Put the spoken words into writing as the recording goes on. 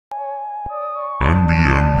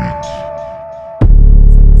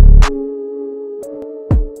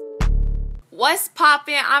What's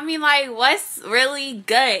poppin'? I mean, like, what's really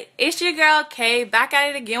good? It's your girl Kay, back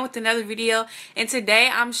at it again with another video, and today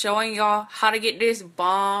I'm showing y'all how to get this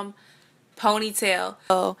bomb ponytail.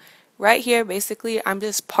 So right here, basically, I'm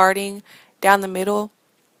just parting down the middle,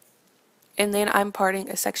 and then I'm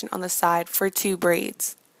parting a section on the side for 2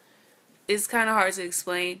 braids. It's kind of hard to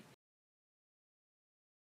explain.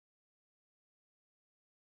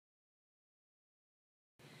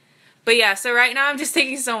 But yeah, so right now I'm just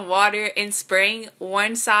taking some water and spraying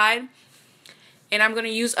one side. And I'm going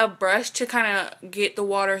to use a brush to kind of get the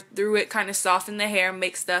water through it, kind of soften the hair,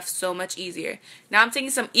 make stuff so much easier. Now I'm taking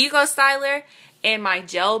some Eco Styler and my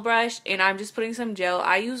gel brush, and I'm just putting some gel.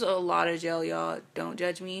 I use a lot of gel, y'all. Don't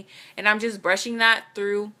judge me. And I'm just brushing that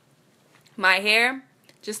through my hair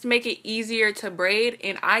just to make it easier to braid.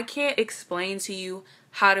 And I can't explain to you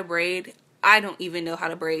how to braid. I don't even know how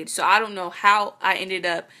to braid. So I don't know how I ended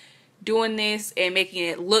up doing this and making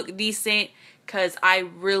it look decent, because I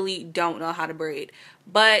really don't know how to braid.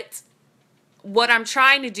 But what I'm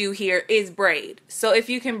trying to do here is braid. So if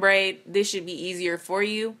you can braid, this should be easier for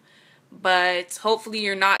you. But hopefully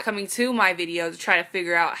you're not coming to my video to try to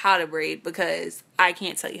figure out how to braid, because I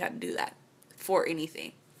can't tell you how to do that for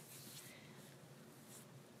anything.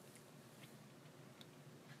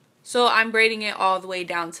 So I'm braiding it all the way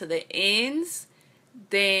down to the ends.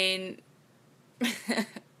 Then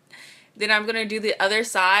I'm going to do the other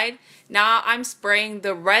side. Now I'm spraying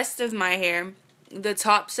the rest of my hair, the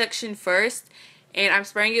top section first, and I'm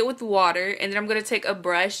spraying it with water, and then I'm going to take a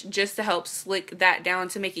brush just to help slick that down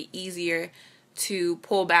to make it easier to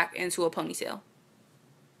pull back into a ponytail,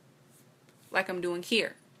 like I'm doing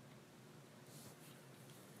here.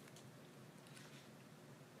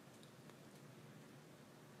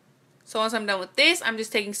 So once I'm done with this, I'm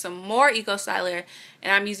just taking some more Eco Styler,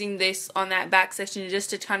 and I'm using this on that back section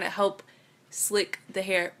just to kind of help slick the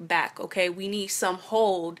hair back. Okay, we need some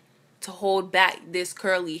hold to hold back this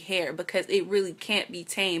curly hair, because it really can't be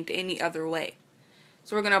tamed any other way.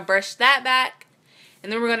 So we're gonna brush that back,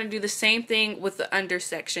 and then we're gonna do the same thing with the under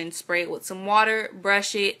section. Spray it with some water,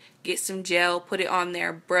 brush it, get some gel, put it on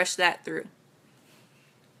there, brush that through.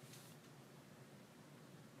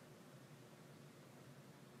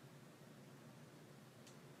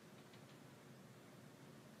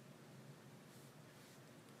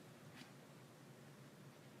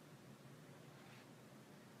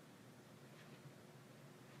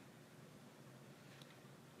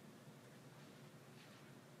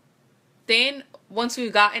 Then once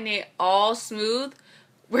we've gotten it all smooth,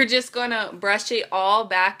 we're just gonna brush it all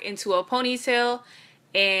back into a ponytail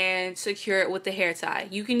and secure it with the hair tie.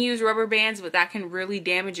 You can use rubber bands, but that can really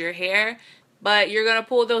damage your hair. But you're gonna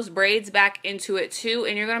pull those braids back into it too,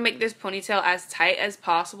 and you're gonna make this ponytail as tight as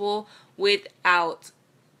possible without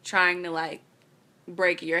trying to like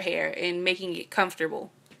break your hair, and making it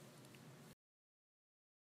comfortable.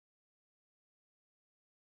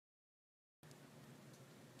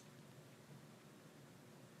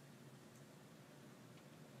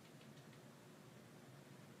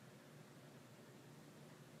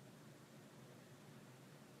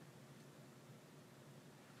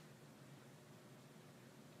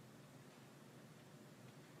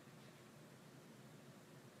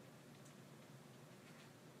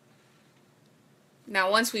 Now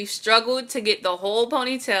once we've struggled to get the whole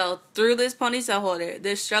ponytail through this ponytail holder,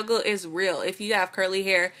 this struggle is real. If you have curly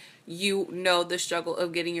hair, you know the struggle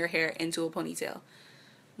of getting your hair into a ponytail.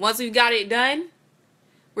 Once we've got it done,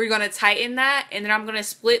 we're going to tighten that, and then I'm going to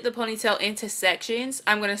split the ponytail into sections.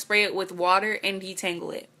 I'm going to spray it with water and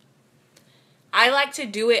detangle it. I like to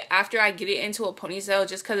do it after I get it into a ponytail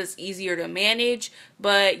just because it's easier to manage,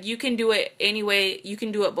 but you can do it anyway. You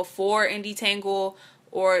can do it before and detangle,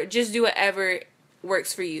 or just do whatever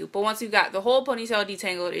works for you. But once you've got the whole ponytail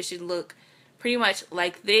detangled, it should look pretty much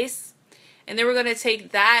like this. And then we're going to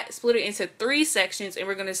take that, split it into 3 sections, and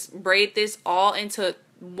we're going to braid this all into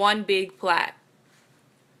one big plait.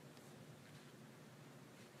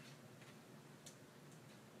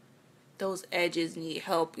 Those edges need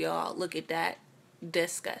help, y'all. Look at that.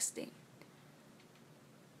 Disgusting.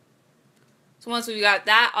 So once we got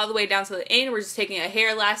that all the way down to the end, we're just taking a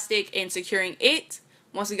hair elastic and securing it.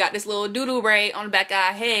 Once we got this little doo-doo braid on the back of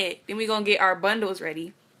our head, then we're going to get our bundles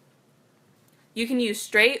ready. You can use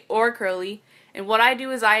straight or curly. And what I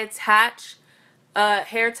do is I attach a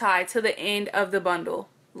hair tie to the end of the bundle,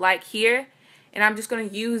 like here. And I'm just going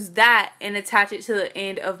to use that and attach it to the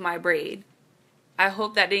end of my braid. I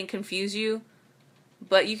hope that didn't confuse you,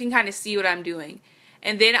 but you can kind of see what I'm doing.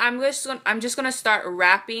 And then I'm just going to start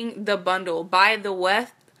wrapping the bundle by the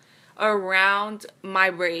weft around my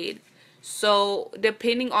braid. So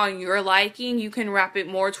depending on your liking, you can wrap it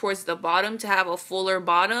more towards the bottom to have a fuller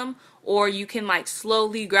bottom, or you can like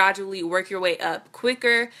slowly, gradually work your way up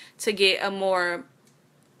quicker to get a more,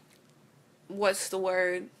 what's the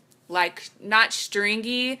word, like not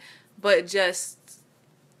stringy, but just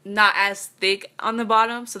not as thick on the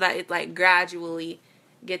bottom, so that it like gradually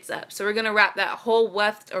gets up. So we're gonna wrap that whole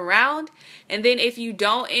weft around, and then if you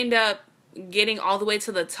don't end up getting all the way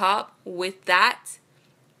to the top with that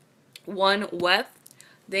one weft,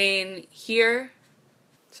 then here,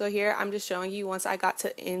 so here I'm just showing you, once I got to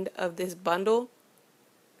the end of this bundle,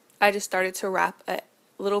 I just started to wrap a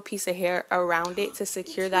little piece of hair around it to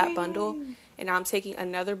secure that bundle, and now I'm taking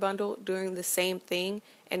another bundle, doing the same thing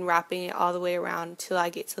and wrapping it all the way around until I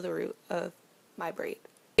get to the root of my braid.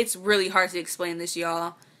 It's really hard to explain this,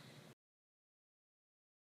 y'all.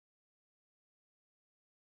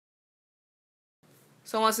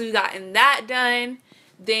 So once we've gotten that done,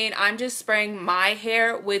 then I'm just spraying my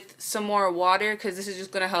hair with some more water, because this is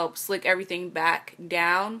just going to help slick everything back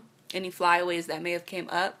down, any flyaways that may have came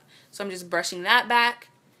up. So I'm just brushing that back.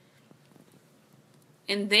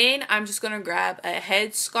 And then I'm just going to grab a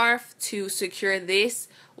headscarf to secure this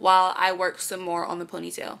while I work some more on the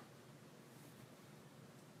ponytail.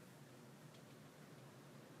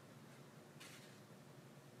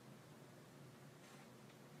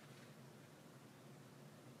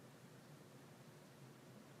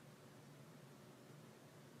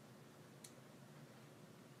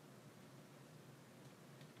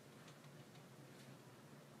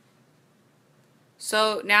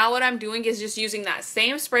 So now what I'm doing is just using that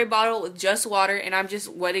same spray bottle with just water, and I'm just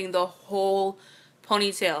wetting the whole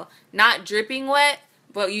ponytail. Not dripping wet,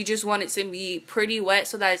 but you just want it to be pretty wet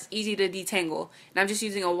so that it's easy to detangle. And I'm just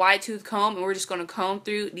using a wide tooth comb, and we're just going to comb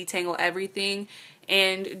through, detangle everything.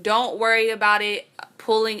 And don't worry about it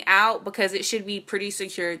pulling out, because it should be pretty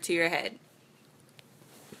secure to your head.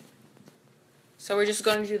 So we're just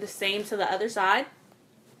going to do the same to the other side.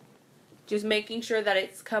 Just making sure that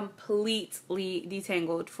it's completely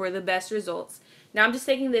detangled for the best results. Now I'm just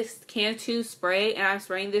taking this Kayuties spray, and I'm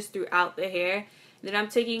spraying this throughout the hair. Then I'm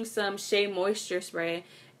taking some Shea Moisture spray,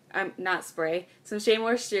 some Shea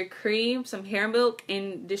Moisture cream, some hair milk,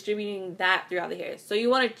 and distributing that throughout the hair. So you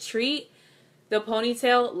want to treat the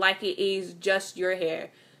ponytail like it is just your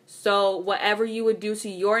hair. So whatever you would do to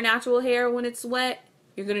your natural hair when it's wet,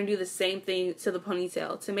 you're going to do the same thing to the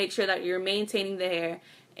ponytail to make sure that you're maintaining the hair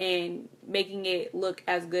and making it look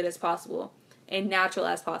as good as possible and natural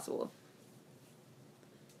as possible.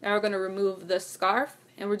 Now we're going to remove the scarf,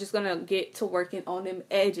 and we're just going to get to working on them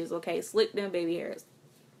edges, okay? Slick them baby hairs.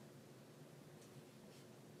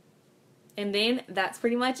 And then that's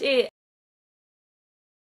pretty much it.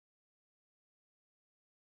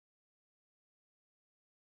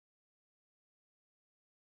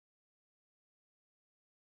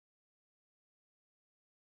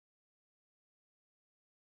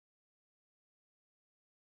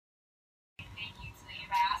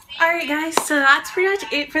 Alright guys, so that's pretty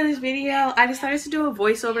much it for this video. I decided to do a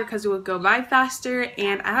voiceover because it would go by faster,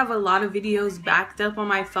 and I have a lot of videos backed up on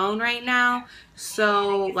my phone right now,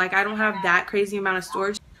 so like I don't have that crazy amount of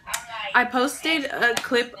storage. I posted a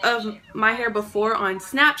clip of my hair before on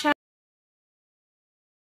Snapchat,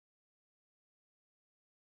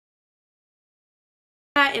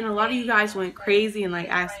 and a lot of you guys went crazy and like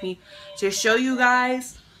asked me to show you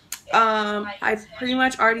guys. I pretty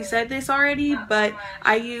much already said this already, but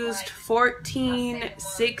I used 12, 14, and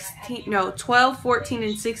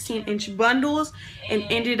 16-inch bundles and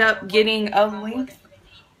ended up getting a length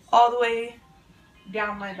all the way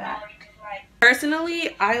down my back.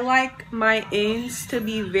 Personally, I like my ends to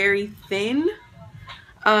be very thin,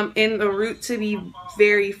 and the root to be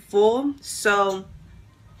very full, so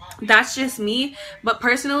that's just me. But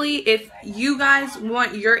personally, if you guys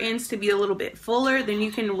want your ends to be a little bit fuller, then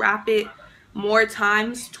you can wrap it more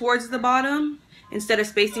times towards the bottom instead of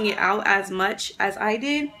spacing it out as much as I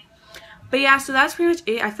did. But yeah, so that's pretty much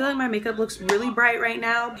it. I feel like my makeup looks really bright right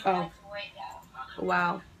now. Oh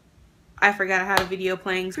wow, I forgot I had a video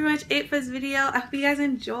playing. That's pretty much it for this video. I hope you guys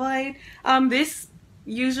enjoyed. This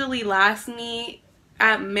usually lasts me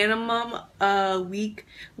at minimum a week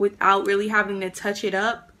without really having to touch it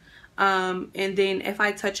up. And then if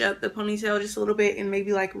I touch up the ponytail just a little bit and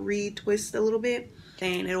maybe like retwist a little bit,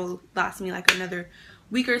 then it'll last me like another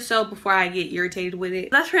week or so before I get irritated with it.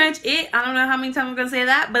 That's pretty much it. I don't know how many times I'm gonna say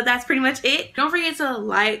that, but that's pretty much it. Don't forget to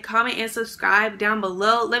like, comment, and subscribe down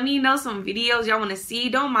below. Let me know some videos y'all want to see.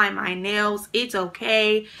 Don't mind my nails, it's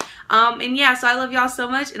okay. And yeah, so I love y'all so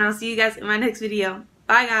much, and I'll see you guys in my next video.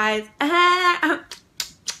 Bye guys.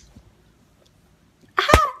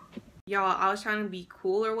 y'all, I was trying to be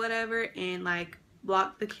cool or whatever and like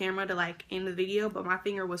block the camera to like end the video, but my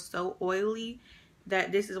finger was so oily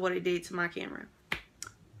that this is what it did to my camera.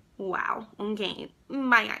 Wow. Okay,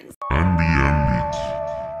 bye guys.